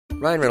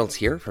Ryan Reynolds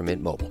here from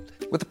Mint Mobile.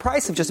 With the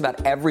price of just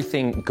about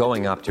everything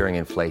going up during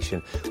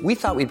inflation, we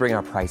thought we'd bring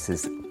our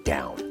prices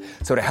down.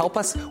 So to help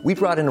us, we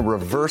brought in a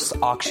reverse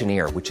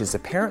auctioneer, which is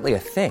apparently a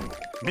thing.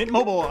 Mint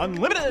Mobile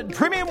Unlimited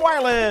Premium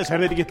Wireless. How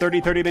to get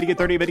 30, 30, bit to get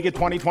 30, bit to get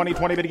 20, 20,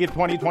 20, bit to get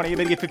 20, 20,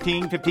 bit to get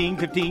 15, 15,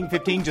 15,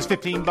 15, just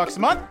 $15 a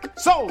month?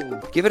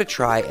 Sold! Give it a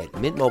try at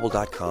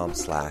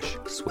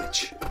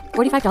mintmobile.com/switch.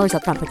 $45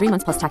 up front for 3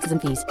 months plus taxes and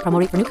fees. Promo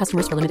rate for new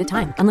customers for limited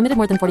time. Unlimited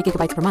more than 40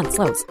 gigabytes per month.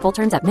 Slows full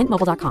terms at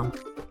mintmobile.com.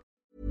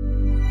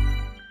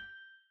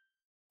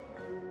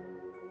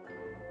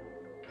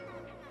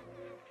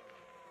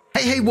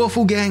 Hey,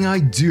 Waffle Gang, I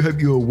do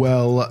hope you're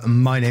well.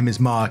 My name is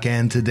Mark,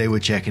 and today we're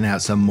checking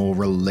out some more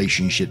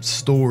relationship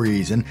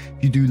stories. And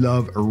if you do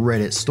love a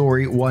Reddit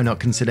story, why not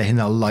consider hitting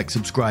that like,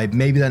 subscribe,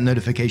 maybe that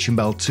notification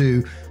bell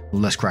too.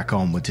 Well, let's crack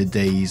on with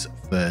today's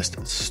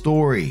first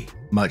story.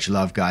 Much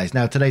love, guys.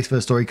 Now, today's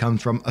first story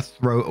comes from a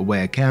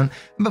throwaway account.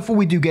 And before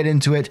we do get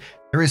into it,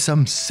 there is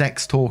some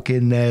sex talk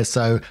in there.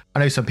 So I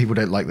know some people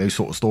don't like those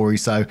sort of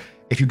stories. So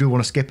if you do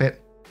want to skip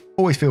it,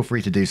 always feel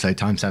free to do so.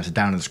 Timestamps are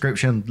down in the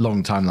description,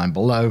 long timeline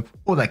below,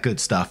 all that good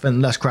stuff.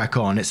 And let's crack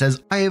on. It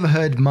says, I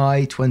overheard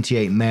my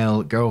 28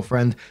 male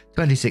girlfriend,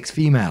 26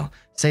 female,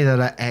 say that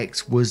her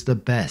ex was the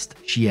best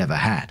she ever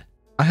had.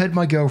 I heard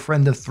my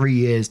girlfriend of 3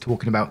 years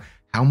talking about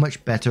how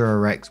much better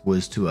her ex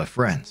was to her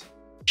friends.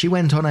 She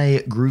went on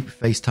a group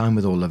FaceTime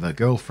with all of her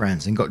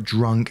girlfriends and got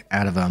drunk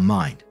out of her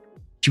mind.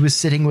 She was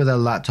sitting with her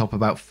laptop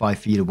about 5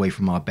 feet away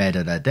from our bed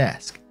at her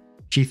desk.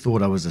 She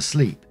thought I was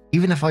asleep.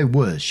 Even if I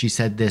was, she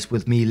said this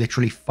with me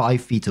literally 5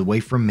 feet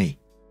away from me.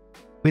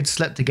 We'd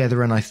slept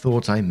together and I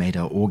thought I made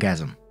her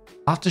orgasm.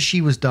 After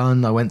she was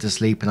done, I went to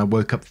sleep and I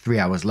woke up 3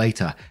 hours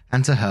later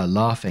and to her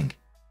laughing.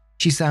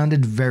 She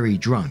sounded very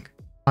drunk.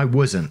 I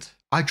wasn't.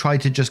 I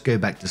tried to just go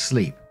back to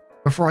sleep.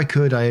 Before I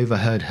could, I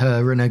overheard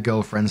her and her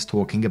girlfriends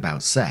talking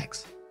about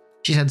sex.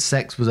 She said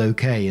sex was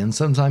okay and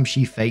sometimes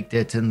she faked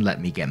it and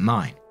let me get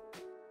mine.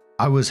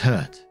 I was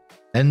hurt.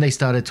 Then they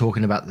started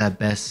talking about their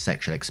best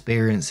sexual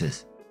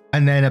experiences.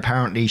 And then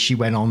apparently she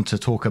went on to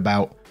talk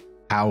about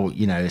how,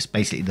 it's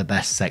basically the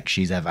best sex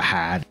she's ever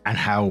had and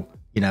how,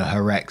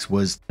 her ex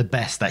was the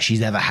best that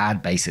she's ever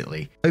had,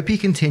 basically. OP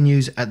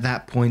continues, at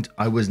that point,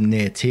 I was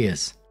near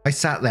tears. I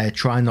sat there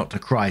trying not to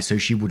cry so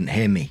she wouldn't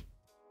hear me.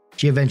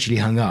 She eventually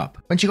hung up.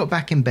 When she got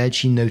back in bed,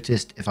 she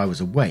noticed if I was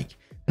awake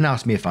and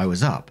asked me if I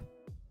was up.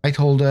 I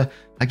told her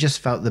I just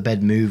felt the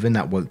bed move and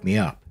that woke me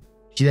up.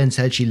 She then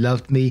said she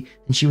loved me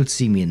and she would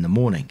see me in the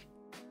morning.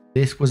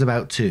 This was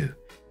about 2.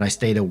 And I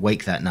stayed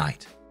awake that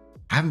night.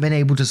 I haven't been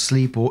able to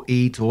sleep or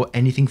eat or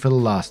anything for the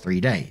last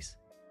 3 days.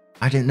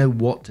 I don't know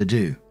what to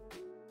do.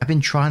 I've been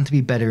trying to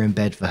be better in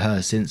bed for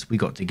her since we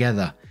got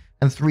together,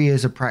 and 3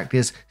 years of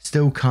practice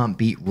still can't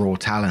beat raw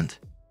talent.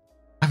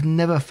 I've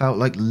never felt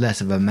like less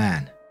of a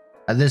man.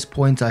 At this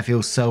point, I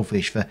feel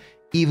selfish for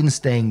even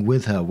staying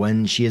with her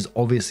when she is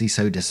obviously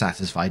so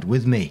dissatisfied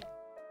with me.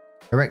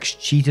 Her ex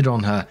cheated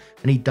on her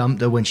and he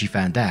dumped her when she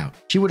found out.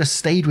 She would have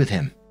stayed with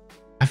him.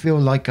 I feel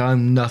like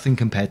I'm nothing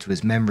compared to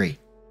his memory.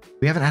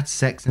 We haven't had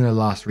sex in the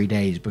last 3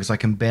 days because I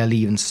can barely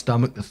even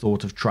stomach the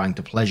thought of trying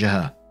to pleasure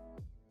her.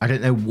 I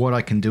don't know what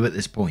I can do at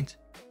this point.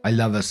 I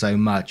love her so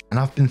much and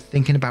I've been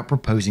thinking about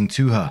proposing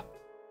to her,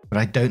 but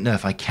I don't know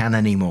if I can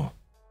anymore.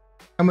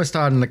 And we're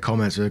starting the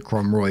comments with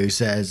Cromroy, who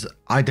says,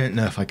 I don't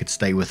know if I could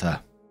stay with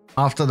her.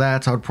 After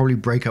that, I'd probably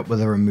break up with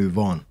her and move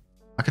on.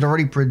 I could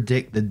already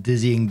predict the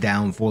dizzying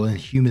downfall and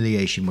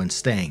humiliation when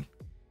staying.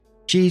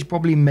 She'd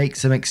probably make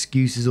some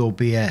excuses or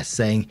BS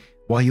saying,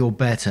 well, you're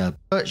better,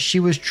 but she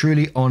was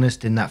truly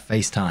honest in that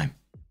FaceTime.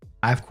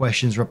 I have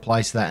questions,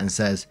 replies to that and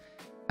says,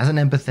 as an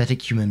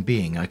empathetic human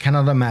being, I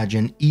cannot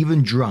imagine,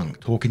 even drunk,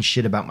 talking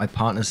shit about my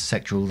partner's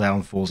sexual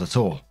downfalls at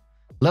all,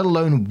 let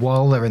alone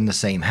while they're in the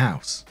same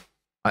house.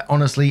 I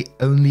honestly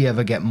only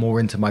ever get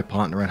more into my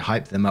partner and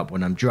hype them up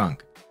when I'm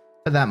drunk,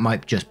 but that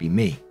might just be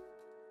me.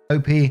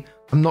 OP,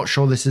 I'm not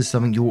sure this is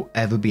something you'll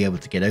ever be able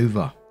to get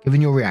over,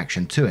 given your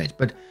reaction to it,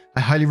 but I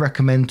highly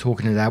recommend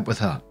talking it out with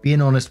her,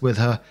 being honest with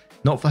her,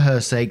 not for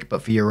her sake,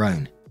 but for your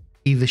own.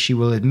 Either she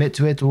will admit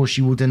to it or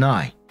she will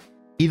deny.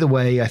 Either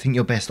way, I think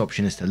your best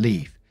option is to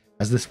leave,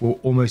 as this will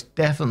almost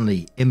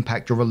definitely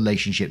impact your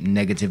relationship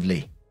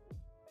negatively.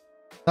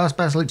 Last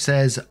Basilic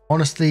says,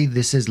 honestly,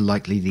 this is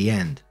likely the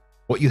end.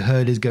 What you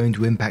heard is going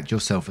to impact your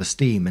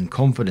self-esteem and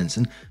confidence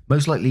and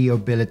most likely your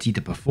ability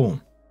to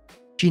perform.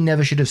 She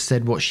never should have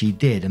said what she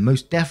did and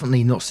most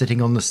definitely not sitting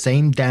on the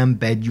same damn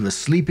bed you were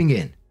sleeping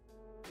in.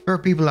 There are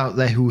people out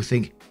there who will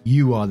think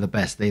you are the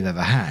best they've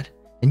ever had,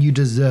 and you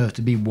deserve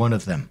to be one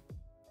of them.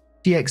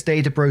 TX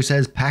Data Pro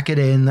says, pack it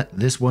in,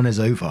 this one is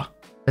over.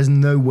 There's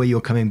no way you're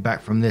coming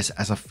back from this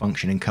as a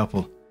functioning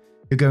couple.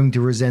 You're going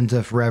to resent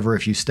her forever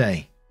if you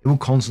stay. It will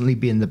constantly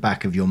be in the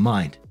back of your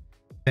mind.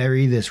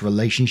 Bury this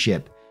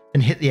relationship,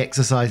 and hit the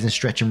exercise and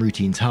stretching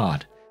routines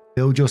hard.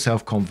 Build your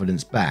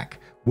self-confidence back.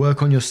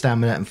 Work on your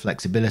stamina and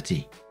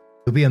flexibility.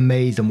 You'll be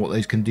amazed on what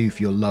those can do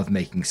for your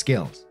love-making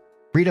skills.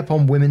 Read up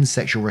on women's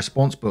sexual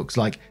response books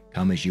like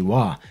Come As You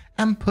Are,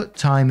 and put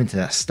time into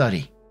that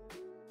study.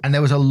 And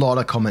there was a lot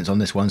of comments on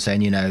this one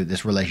saying,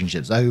 this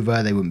relationship's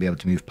over, they wouldn't be able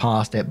to move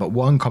past it. But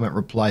one comment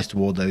replies to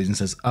all those and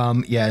says,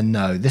 yeah,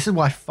 no, this is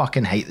why I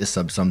fucking hate this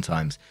sub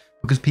sometimes.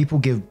 Because people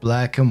give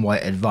black and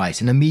white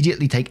advice and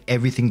immediately take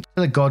everything to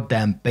the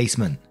goddamn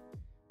basement.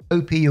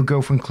 OP, your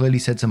girlfriend clearly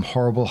said some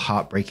horrible,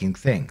 heartbreaking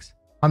things.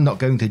 I'm not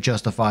going to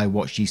justify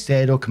what she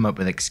said or come up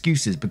with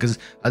excuses because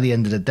at the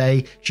end of the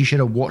day, she should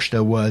have watched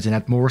her words and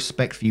had more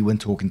respect for you when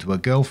talking to her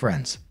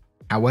girlfriends.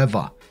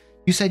 However,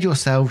 you said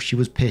yourself she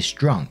was pissed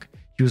drunk.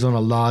 She was on a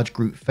large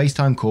group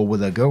FaceTime call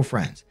with her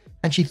girlfriends,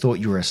 and she thought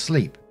you were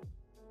asleep.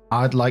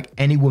 I'd like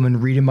any woman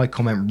reading my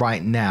comment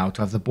right now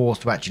to have the balls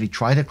to actually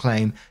try to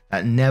claim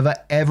that never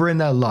ever in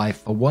their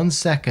life for 1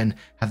 second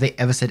have they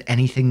ever said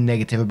anything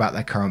negative about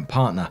their current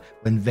partner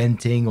when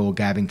venting or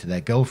gabbing to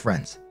their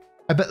girlfriends.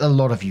 I bet a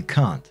lot of you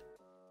can't.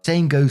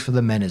 Same goes for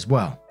the men as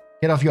well.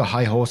 Get off your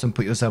high horse and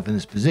put yourself in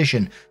this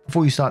position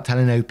before you start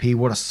telling OP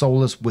what a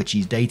soulless witch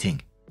he's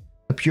dating.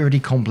 The purity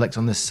complex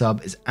on this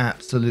sub is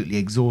absolutely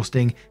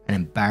exhausting and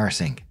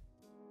embarrassing.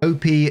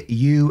 OP,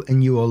 you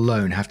and you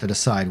alone have to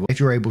decide if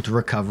you're able to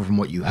recover from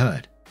what you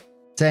heard.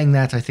 Saying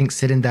that, I think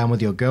sitting down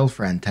with your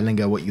girlfriend, telling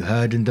her what you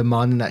heard and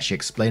demanding that she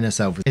explain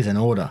herself is in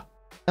order.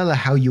 Tell her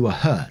how you were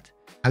hurt,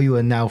 how you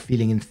are now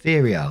feeling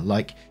inferior,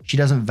 like she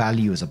doesn't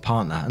value you as a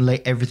partner, and lay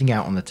everything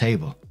out on the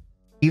table.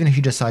 Even if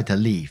you decide to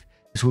leave,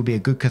 this will be a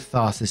good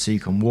catharsis so you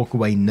can walk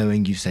away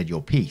knowing you said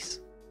your piece.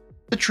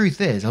 The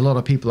truth is, a lot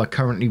of people are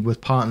currently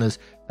with partners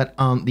that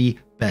aren't the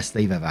best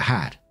they've ever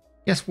had.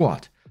 Guess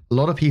what? A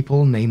lot of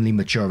people, namely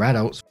mature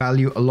adults,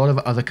 value a lot of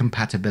other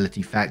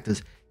compatibility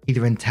factors,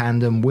 either in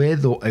tandem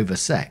with or over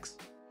sex.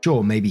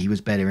 Sure, maybe he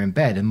was better in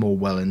bed and more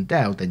well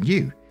endowed than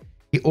you.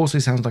 He also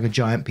sounds like a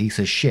giant piece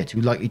of shit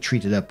who likely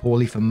treated her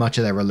poorly for much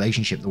of their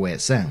relationship the way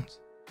it sounds.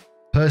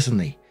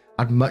 Personally,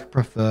 I'd much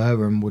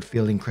prefer and would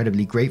feel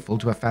incredibly grateful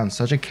to have found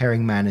such a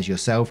caring man as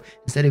yourself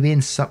instead of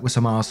being stuck with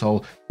some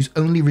asshole whose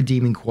only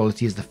redeeming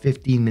quality is the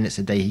 15 minutes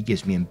a day he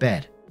gives me in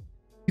bed.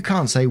 You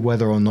can't say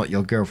whether or not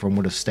your girlfriend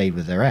would have stayed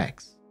with their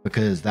ex,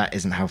 because that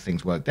isn't how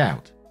things worked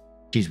out.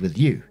 She's with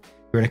you.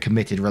 You're in a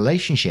committed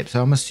relationship,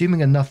 so I'm assuming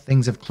enough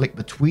things have clicked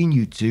between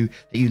you two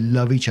that you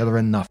love each other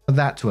enough for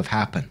that to have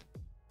happened.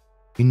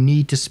 You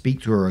need to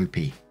speak to her, OP.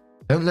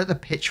 Don't let the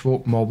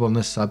pitchfork mob on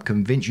the sub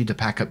convince you to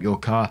pack up your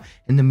car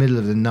in the middle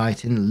of the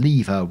night and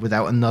leave her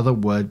without another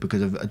word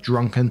because of a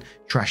drunken,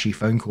 trashy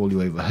phone call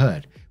you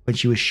overheard when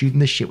she was shooting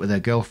the shit with her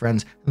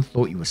girlfriends and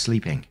thought you were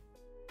sleeping.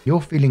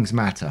 Your feelings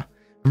matter,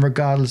 and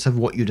regardless of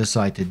what you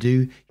decide to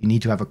do, you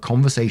need to have a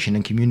conversation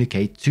and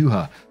communicate to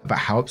her about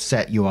how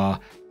upset you are,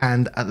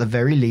 and at the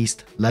very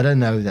least, let her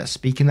know that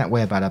speaking that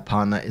way about her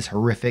partner is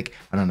horrific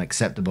and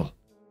unacceptable.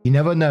 You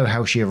never know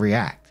how she'll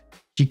react.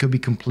 She could be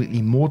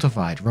completely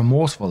mortified,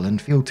 remorseful,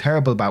 and feel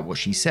terrible about what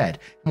she said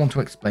and want to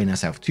explain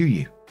herself to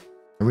you.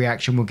 The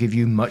reaction will give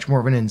you much more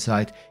of an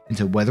insight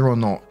into whether or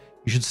not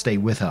you should stay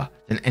with her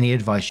than any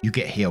advice you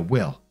get here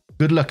will.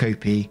 Good luck,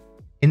 OP.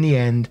 In the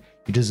end,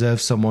 you deserve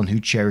someone who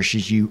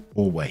cherishes you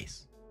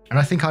always. And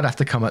I think I'd have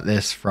to come at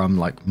this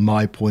from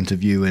my point of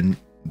view and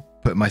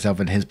put myself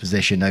in his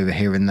position over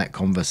here in that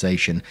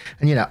conversation.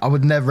 And I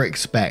would never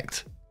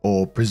expect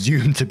or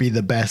presume to be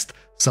the best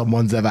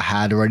someone's ever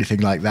had or anything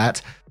like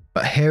that.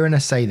 But hearing her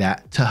say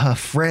that to her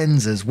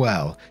friends as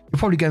well, you're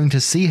probably going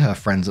to see her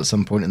friends at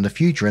some point in the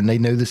future and they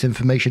know this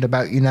information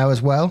about you now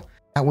as well.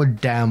 That would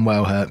damn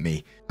well hurt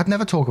me. I'd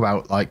never talk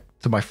about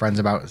to my friends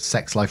about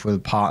sex life with a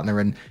partner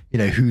and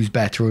who's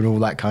better and all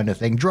that kind of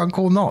thing, drunk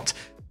or not.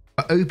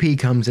 But OP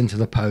comes into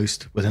the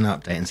post with an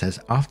update and says,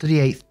 after the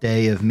 8th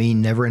day of me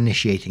never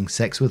initiating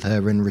sex with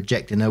her and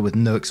rejecting her with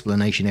no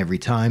explanation every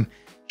time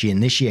she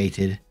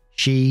initiated,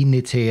 she,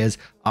 Nitias,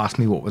 asked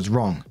me what was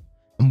wrong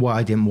and why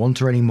I didn't want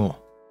her anymore.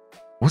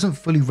 I wasn't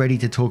fully ready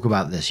to talk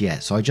about this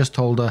yet, so I just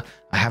told her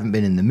I haven't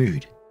been in the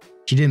mood.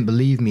 She didn't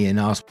believe me and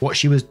asked what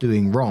she was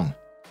doing wrong.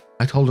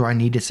 I told her I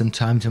needed some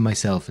time to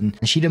myself and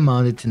she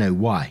demanded to know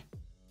why.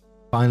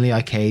 Finally,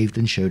 I caved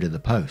and showed her the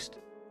post.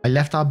 I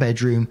left our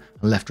bedroom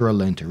and left her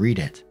alone to read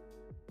it.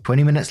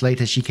 20 minutes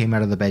later, she came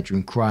out of the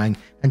bedroom crying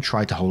and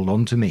tried to hold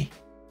on to me.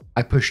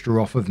 I pushed her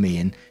off of me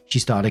and she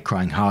started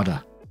crying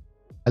harder.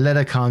 I let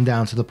her calm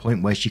down to the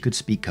point where she could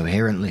speak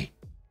coherently.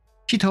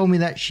 She told me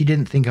that she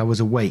didn't think I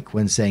was awake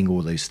when saying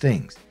all those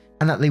things,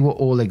 and that they were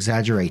all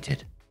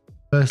exaggerated.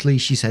 Firstly,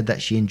 she said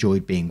that she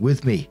enjoyed being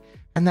with me,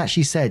 and that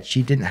she said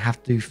she didn't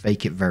have to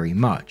fake it very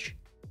much.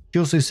 She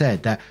also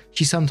said that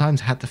she sometimes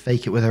had to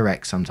fake it with her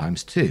ex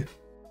sometimes too.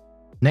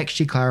 Next,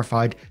 she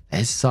clarified that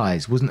his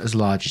size wasn't as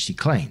large as she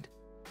claimed.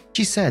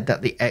 She said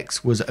that the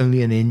ex was only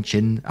 1.5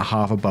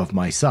 inches above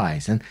my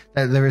size, and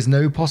that there is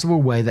no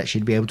possible way that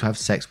she'd be able to have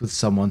sex with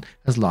someone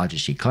as large as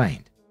she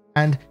claimed.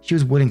 And she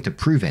was willing to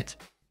prove it.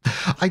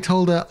 I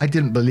told her I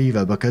didn't believe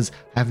her because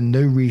I have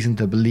no reason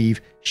to believe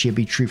she'd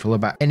be truthful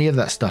about any of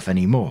that stuff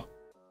anymore.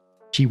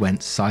 She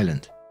went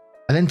silent.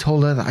 I then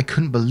told her that I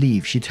couldn't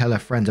believe she'd tell her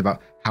friends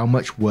about how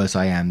much worse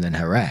I am than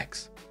her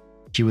ex.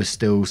 She was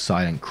still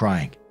silent,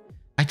 crying.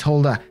 I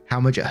told her how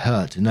much it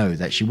hurt to know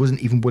that she wasn't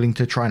even willing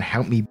to try and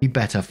help me be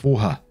better for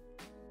her.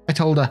 I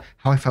told her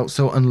how I felt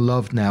so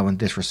unloved now and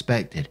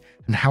disrespected,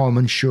 and how I'm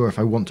unsure if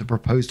I want to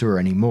propose to her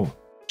anymore.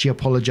 She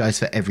apologized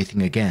for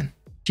everything again.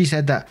 She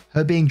said that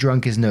her being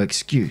drunk is no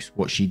excuse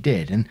what she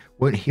did and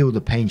won't heal the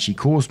pain she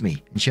caused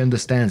me, and she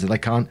understands that I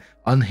can't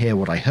unhear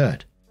what I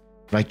heard.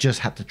 But I just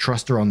had to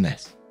trust her on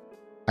this.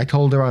 I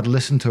told her I'd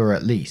listen to her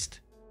at least.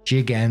 She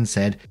again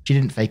said she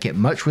didn't fake it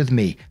much with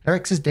me, her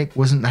ex's dick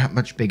wasn't that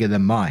much bigger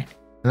than mine,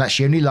 and that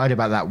she only lied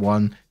about that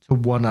one to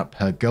one-up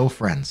her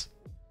girlfriends.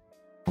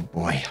 Oh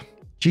boy.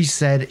 She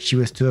said she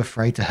was too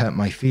afraid to hurt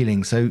my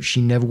feelings, so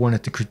she never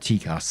wanted to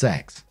critique our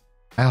sex.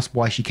 I asked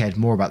why she cared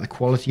more about the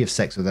quality of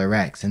sex with her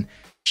ex, and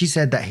she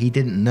said that he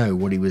didn't know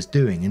what he was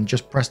doing and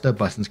just pressed her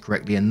buttons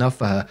correctly enough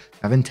for her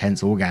to have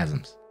intense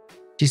orgasms.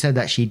 She said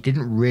that she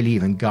didn't really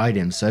even guide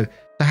him, so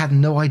I had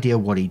no idea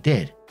what he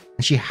did,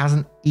 and she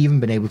hasn't even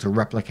been able to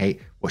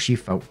replicate what she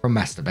felt from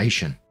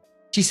masturbation.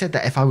 She said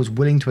that if I was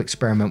willing to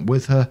experiment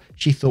with her,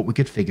 she thought we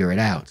could figure it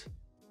out.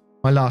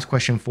 My last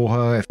question for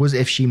her was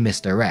if she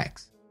missed her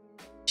ex.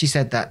 She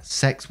said that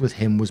sex with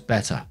him was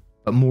better,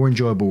 but more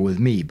enjoyable with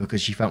me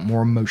because she felt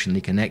more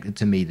emotionally connected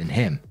to me than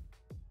him.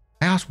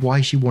 I asked why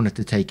she wanted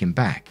to take him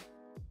back,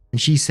 and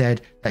she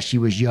said that she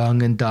was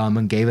young and dumb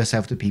and gave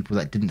herself to people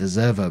that didn't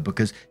deserve her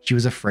because she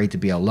was afraid to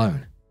be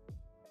alone.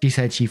 She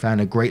said she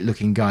found a great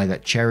looking guy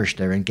that cherished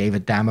her and gave a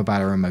damn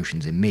about her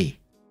emotions in me.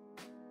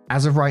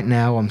 As of right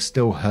now, I'm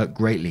still hurt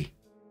greatly.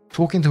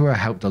 Talking to her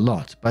helped a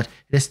lot, but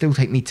it'll still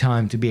take me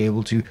time to be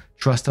able to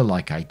trust her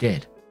like I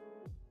did.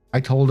 I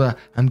told her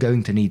I'm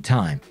going to need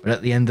time, but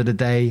at the end of the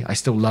day, I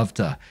still loved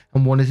her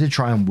and wanted to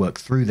try and work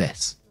through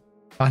this.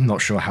 I'm not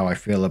sure how I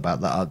feel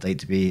about that update,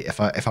 to be,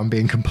 if I'm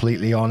being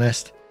completely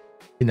honest.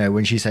 You know,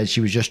 when she said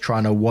she was just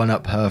trying to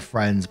one-up her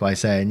friends by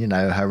saying, you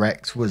know, her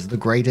ex was the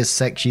greatest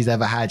sex she's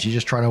ever had. She's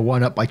just trying to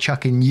one-up by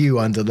chucking you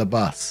under the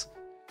bus.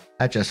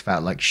 That just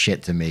felt like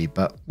shit to me.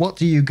 But what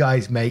do you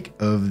guys make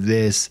of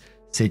this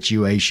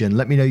situation?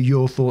 Let me know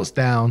your thoughts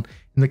down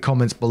in the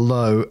comments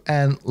below,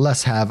 and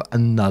let's have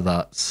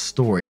another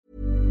story.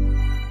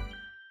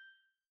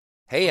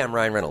 Hey, I'm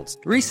Ryan Reynolds.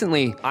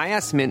 Recently, I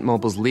asked Mint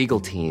Mobile's legal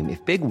team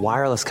if big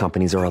wireless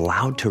companies are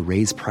allowed to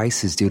raise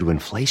prices due to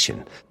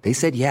inflation. They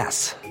said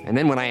yes. And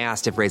then when I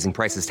asked if raising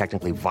prices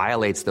technically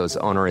violates those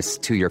onerous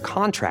 2-year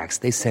contracts,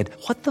 they said,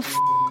 "What the f***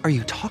 are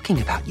you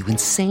talking about, you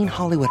insane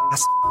Hollywood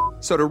ass?"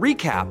 So to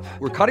recap,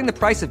 we're cutting the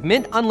price of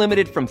Mint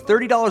Unlimited from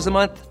 $30 a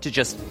month to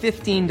just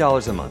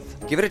 $15 a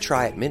month. Give it a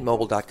try at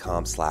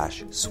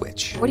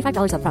mintmobile.com/switch.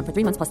 $45 up front for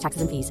 3 months plus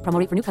taxes and fees. Promo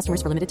rate for new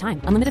customers for limited time.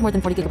 Unlimited more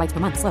than 40 gigabytes per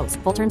month. Slows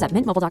full terms at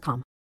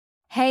mintmobile.com.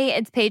 Hey,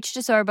 it's Paige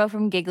DeSorbo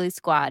from Giggly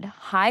Squad.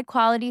 High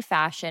quality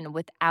fashion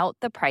without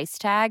the price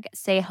tag.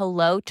 Say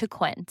hello to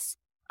Quince.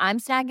 I'm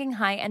snagging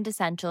high-end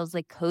essentials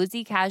like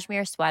cozy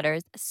cashmere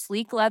sweaters,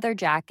 sleek leather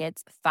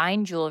jackets,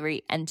 fine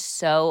jewelry, and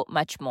so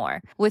much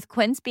more. With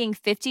Quince being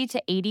 50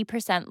 to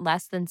 80%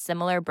 less than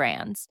similar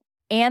brands.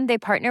 And they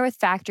partner with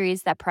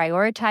factories that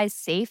prioritize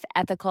safe,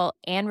 ethical,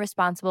 and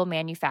responsible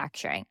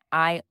manufacturing.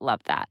 I love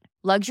that.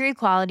 Luxury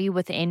quality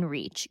within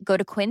reach. Go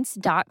to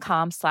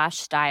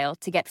quince.com/style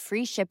to get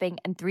free shipping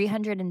and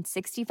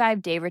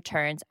 365-day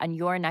returns on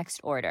your next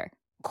order.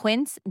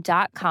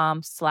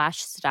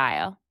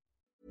 Quince.com/style.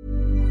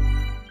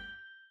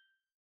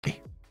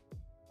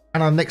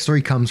 And our next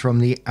story comes from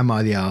the Am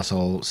I the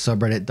Arsehole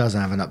subreddit. Does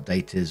have an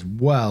update as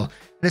well. And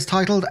it's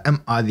titled,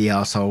 Am I the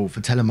Arsehole for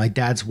telling my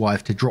dad's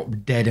wife to drop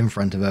dead in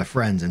front of her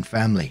friends and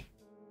family?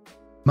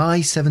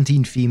 My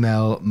 17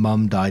 female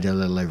mum died a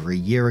little over a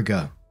year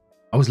ago.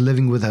 I was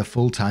living with her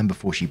full time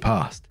before she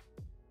passed.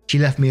 She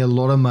left me a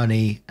lot of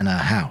money and her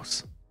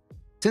house.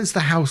 Since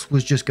the house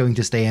was just going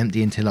to stay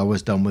empty until I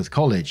was done with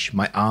college,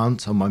 my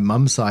aunt on my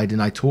mum's side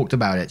and I talked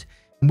about it,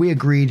 and we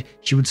agreed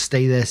she would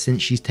stay there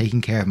since she's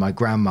taking care of my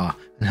grandma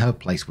and her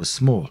place was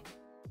small.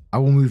 I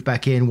will move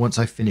back in once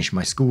I finish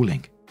my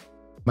schooling.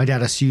 My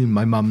dad assumed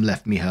my mum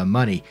left me her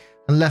money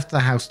and left the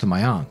house to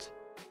my aunt.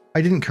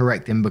 I didn't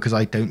correct him because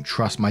I don't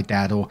trust my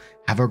dad or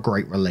have a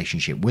great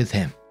relationship with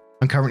him.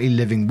 I'm currently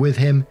living with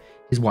him,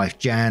 his wife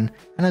Jan,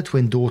 and her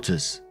twin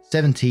daughters,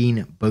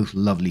 17, both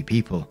lovely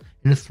people,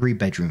 in a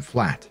 3-bedroom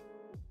flat.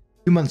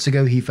 2 months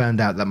ago he found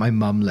out that my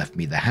mum left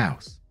me the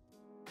house.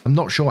 I'm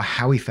not sure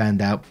how he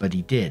found out, but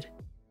he did.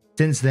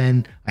 Since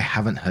then, I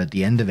haven't heard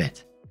the end of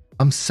it.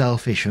 I'm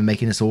selfish for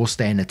making us all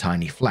stay in a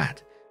tiny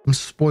flat. I'm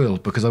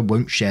spoiled because I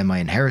won't share my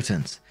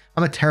inheritance.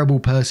 I'm a terrible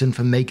person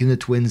for making the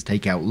twins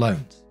take out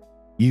loans.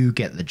 You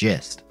get the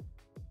gist.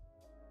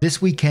 This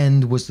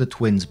weekend was the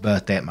twins'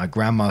 birthday at my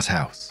grandma's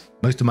house.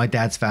 Most of my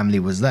dad's family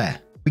was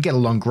there. We get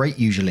along great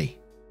usually.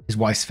 His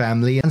wife's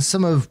family and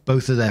some of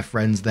both of their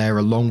friends there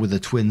along with the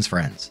twins'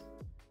 friends.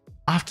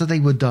 After they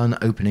were done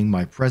opening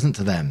my present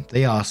to them,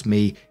 they asked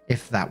me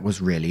if that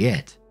was really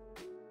it.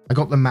 I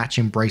got the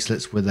matching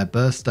bracelets with their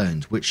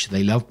birthstones, which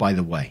they love by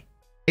the way.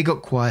 It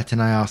got quiet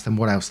and I asked them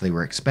what else they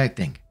were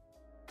expecting.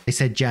 They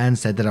said Jan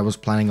said that I was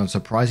planning on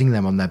surprising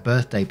them on their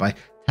birthday by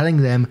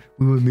telling them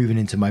we were moving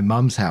into my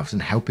mum's house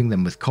and helping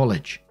them with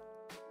college.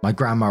 My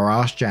grandma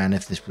asked Jan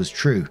if this was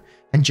true,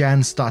 and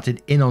Jan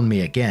started in on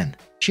me again.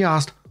 She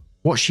asked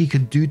what she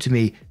could do to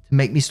me to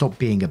make me stop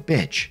being a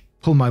bitch,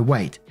 pull my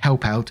weight,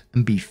 help out,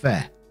 and be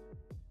fair.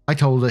 I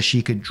told her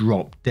she could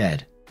drop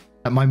dead,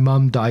 that my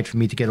mum died for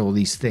me to get all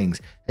these things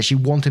that she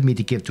wanted me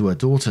to give to her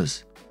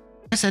daughters.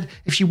 I said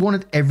if she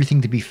wanted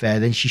everything to be fair,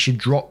 then she should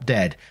drop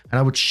dead and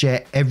I would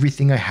share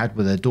everything I had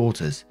with her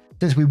daughters,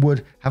 since we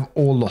would have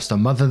all lost a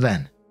mother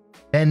then.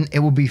 Then it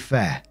would be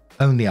fair,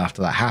 only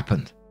after that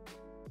happened.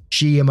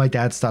 She and my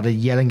dad started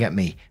yelling at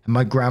me, and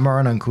my grandma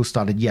and uncle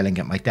started yelling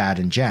at my dad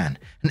and Jan,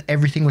 and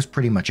everything was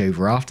pretty much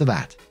over after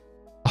that.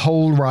 The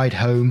whole ride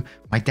home,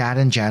 my dad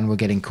and Jan were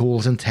getting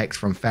calls and texts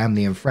from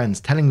family and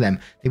friends telling them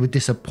they were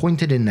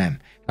disappointed in them,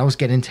 and I was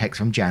getting texts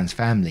from Jan's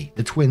family,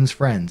 the twins'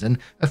 friends, and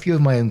a few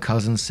of my own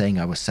cousins saying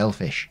I was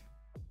selfish.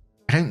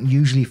 I don't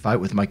usually fight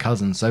with my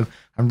cousins, so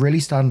I'm really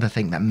starting to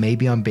think that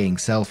maybe I'm being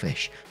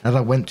selfish, and that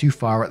I went too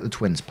far at the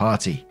twins'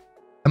 party.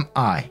 Am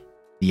I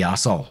the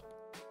arsehole?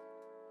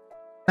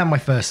 And my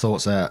first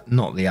thoughts are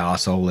not the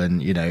arsehole,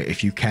 and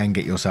if you can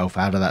get yourself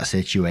out of that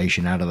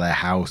situation, out of their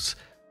house,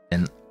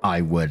 then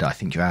I would. I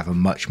think you have a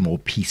much more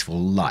peaceful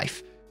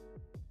life.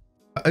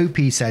 But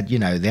OP said,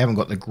 they haven't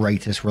got the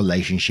greatest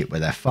relationship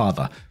with their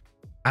father,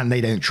 and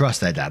they don't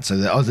trust their dad, so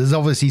there's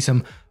obviously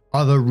some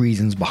other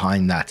reasons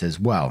behind that as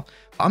well.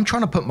 I'm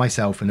trying to put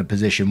myself in a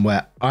position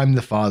where I'm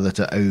the father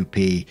to OP.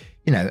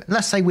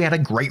 Let's say we had a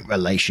great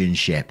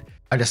relationship.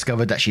 I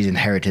discovered that she's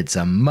inherited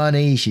some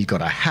money, she's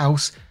got a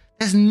house.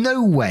 There's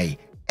no way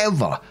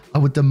ever I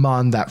would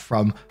demand that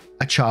from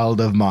a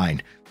child of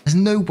mine. There's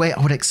no way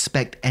I would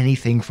expect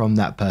anything from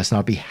that person.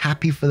 I'd be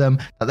happy for them,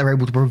 that they're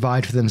able to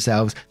provide for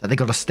themselves, that they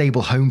got a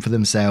stable home for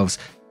themselves,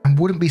 and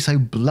wouldn't be so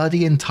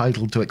bloody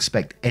entitled to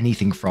expect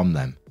anything from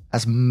them.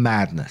 That's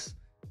madness.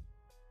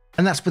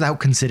 And that's without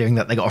considering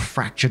that they got a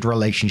fractured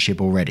relationship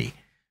already.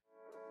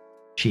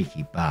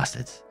 Cheeky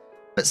bastards.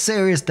 But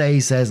Serious Day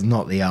says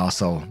not the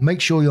arsehole.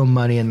 Make sure your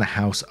money and the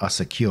house are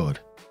secured.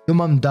 Your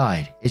mum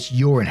died. It's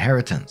your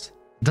inheritance.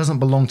 It doesn't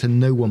belong to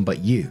no one but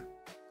you.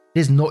 It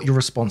is not your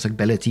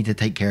responsibility to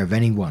take care of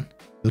anyone.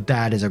 Your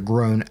dad is a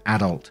grown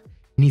adult.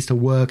 He needs to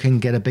work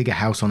and get a bigger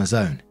house on his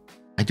own.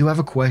 I do have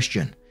a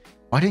question.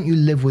 Why don't you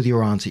live with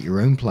your aunt at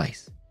your own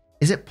place?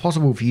 Is it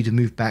possible for you to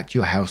move back to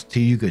your house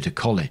till you go to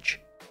college?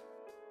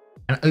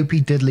 And OP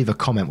did leave a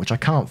comment, which I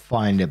can't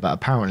find it, but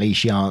apparently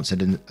she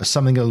answered in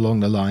something along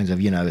the lines of,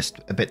 it's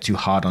a bit too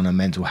hard on her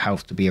mental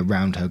health to be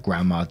around her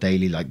grandma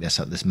daily like this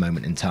at this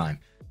moment in time.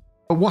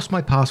 But What's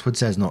My Password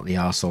says not the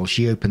arsehole.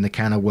 She opened the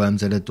can of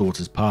worms at her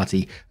daughter's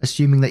party,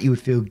 assuming that you would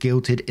feel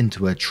guilted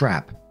into a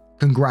trap.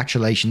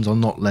 Congratulations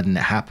on not letting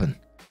it happen.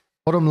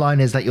 Bottom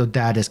line is that your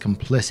dad is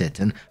complicit,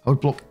 and I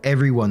would block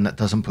everyone that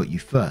doesn't put you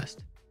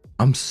first.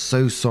 I'm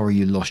so sorry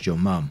you lost your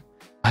mum.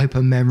 I hope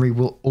her memory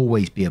will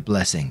always be a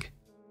blessing.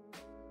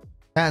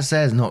 That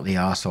says not the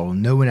arsehole.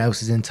 No one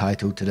else is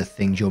entitled to the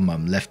things your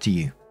mum left to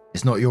you.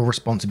 It's not your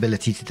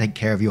responsibility to take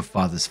care of your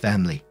father's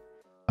family.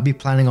 I'd be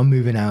planning on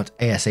moving out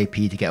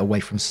ASAP to get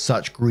away from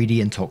such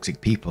greedy and toxic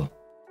people.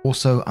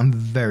 Also, I'm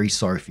very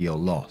sorry for your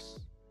loss.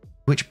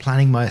 Which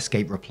planning my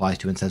escape replies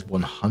to and says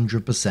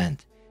 100%.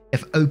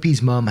 If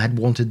OP's mum had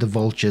wanted the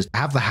vultures to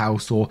have the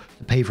house or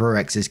to pay for her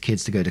ex's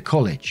kids to go to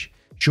college,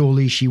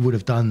 surely she would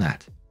have done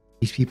that.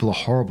 These people are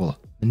horrible,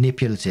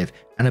 manipulative,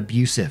 and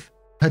abusive.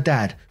 Her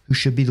dad, who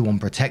should be the one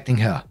protecting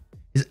her,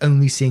 is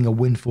only seeing a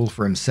windfall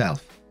for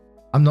himself.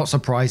 I'm not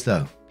surprised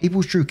though.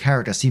 People's true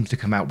character seems to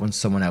come out when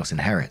someone else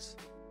inherits.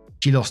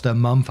 She lost her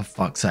mum for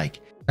fuck's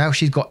sake. Now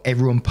she's got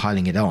everyone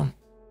piling it on.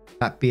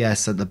 That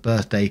BS at the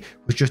birthday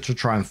was just to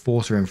try and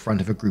force her in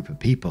front of a group of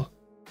people.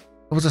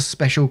 It was a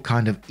special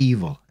kind of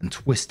evil and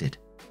twisted.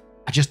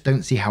 I just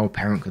don't see how a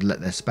parent could let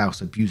their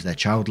spouse abuse their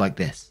child like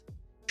this.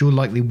 She will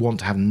likely want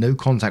to have no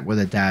contact with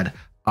her dad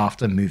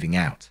after moving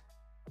out.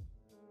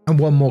 And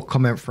one more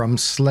comment from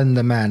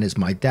Slender Man is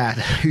my dad,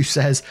 who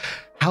says,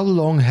 how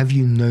long have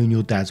you known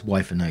your dad's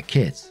wife and her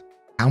kids?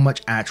 How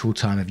much actual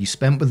time have you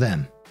spent with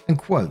them? And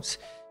quotes,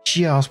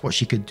 she asked what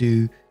she could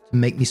do to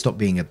make me stop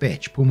being a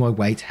bitch, pull my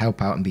weight,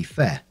 help out and be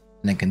fair.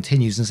 And then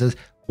continues and says,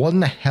 what in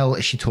the hell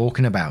is she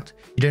talking about?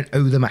 You don't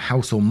owe them a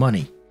house or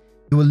money.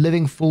 You were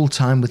living full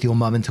time with your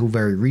mum until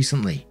very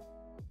recently.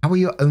 How are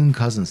your own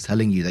cousins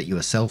telling you that you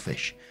are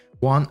selfish?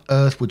 Why on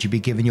earth would you be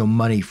giving your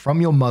money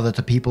from your mother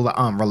to people that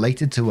aren't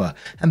related to her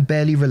and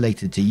barely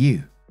related to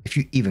you, if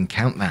you even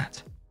count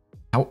that?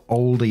 How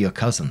old are your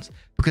cousins?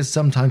 Because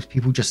sometimes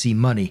people just see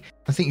money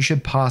and think you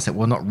should pass it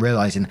while not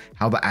realizing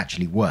how that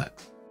actually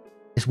works.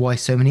 It's why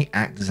so many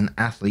actors and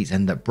athletes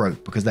end up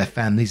broke, because their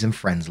families and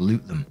friends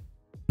loot them.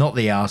 Not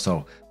the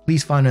arsehole.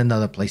 Please find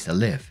another place to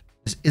live.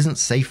 This isn't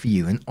safe for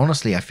you, and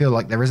honestly I feel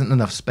like there isn't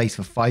enough space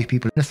for 5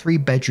 people in a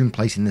 3-bedroom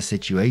place in this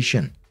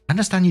situation. I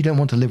understand you don't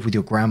want to live with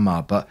your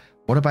grandma, but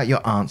what about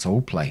your aunt's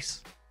old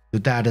place? Your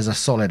dad is a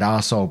solid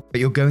arsehole,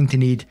 but you're going to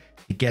need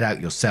to get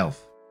out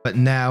yourself. But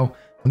now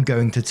I'm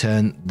going to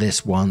turn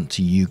this one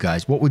to you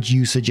guys. What would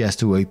you suggest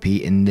to OP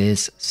in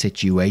this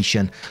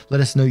situation? Let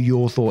us know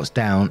your thoughts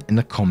down in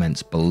the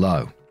comments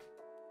below.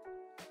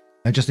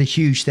 Now, just a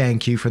huge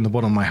thank you from the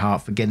bottom of my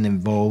heart for getting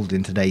involved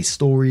in today's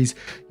stories.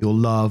 Your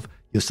love,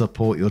 Your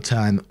support, your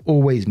time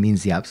always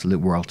means the absolute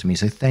world to me.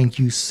 So thank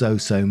you so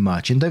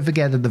much. And don't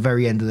forget, at the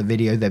very end of the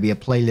video, there'll be a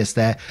playlist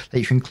there that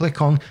you can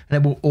click on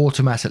and it will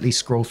automatically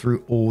scroll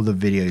through all the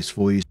videos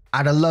for you. I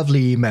had a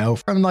lovely email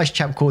from a nice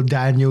chap called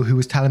Daniel who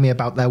was telling me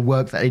about their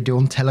work that they do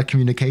on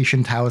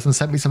telecommunication towers and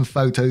sent me some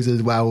photos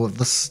as well of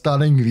the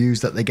stunning views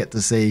that they get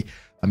to see.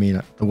 I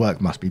mean, the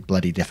work must be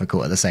bloody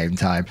difficult at the same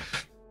time.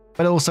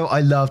 But also,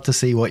 I love to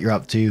see what you're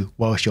up to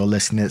whilst you're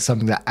listening. It's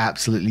something that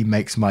absolutely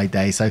makes my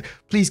day. So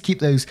please keep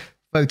those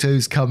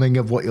photos coming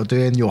of what you're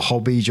doing, your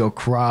hobbies, your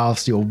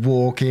crafts, your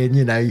walking,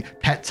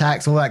 pet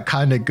tax, all that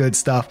kind of good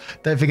stuff.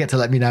 Don't forget to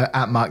let me know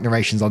at Mark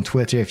Narrations on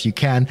Twitter if you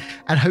can.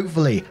 And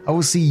hopefully I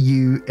will see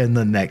you in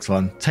the next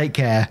one. Take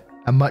care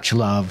and much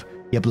love,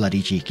 you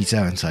bloody cheeky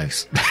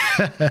so-and-sos.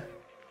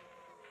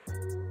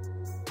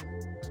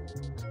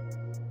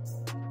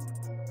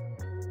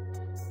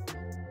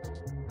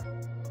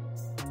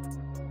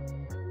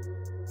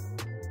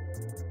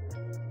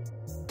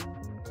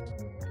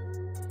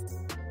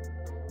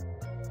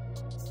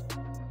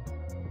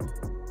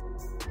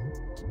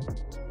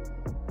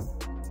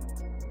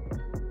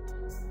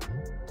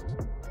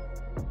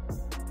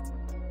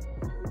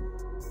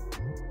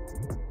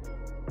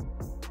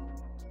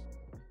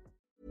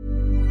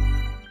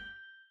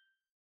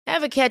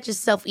 Ever catch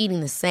yourself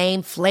eating the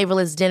same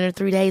flavorless dinner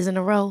 3 days in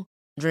a row?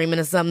 Dreaming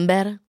of something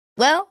better?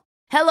 Well,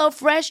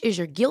 HelloFresh is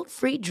your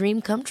guilt-free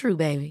dream come true,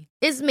 baby.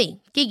 It's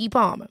me, Keke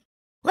Palmer.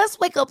 Let's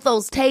wake up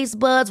those taste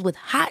buds with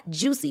hot,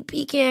 juicy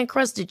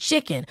pecan-crusted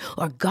chicken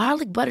or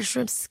garlic butter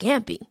shrimp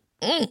scampi.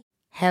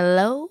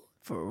 Hello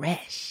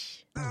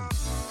Fresh.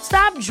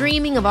 Stop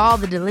dreaming of all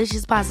the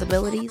delicious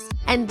possibilities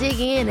and dig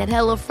in at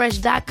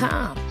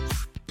HelloFresh.com.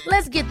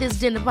 Let's get this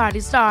dinner party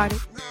started.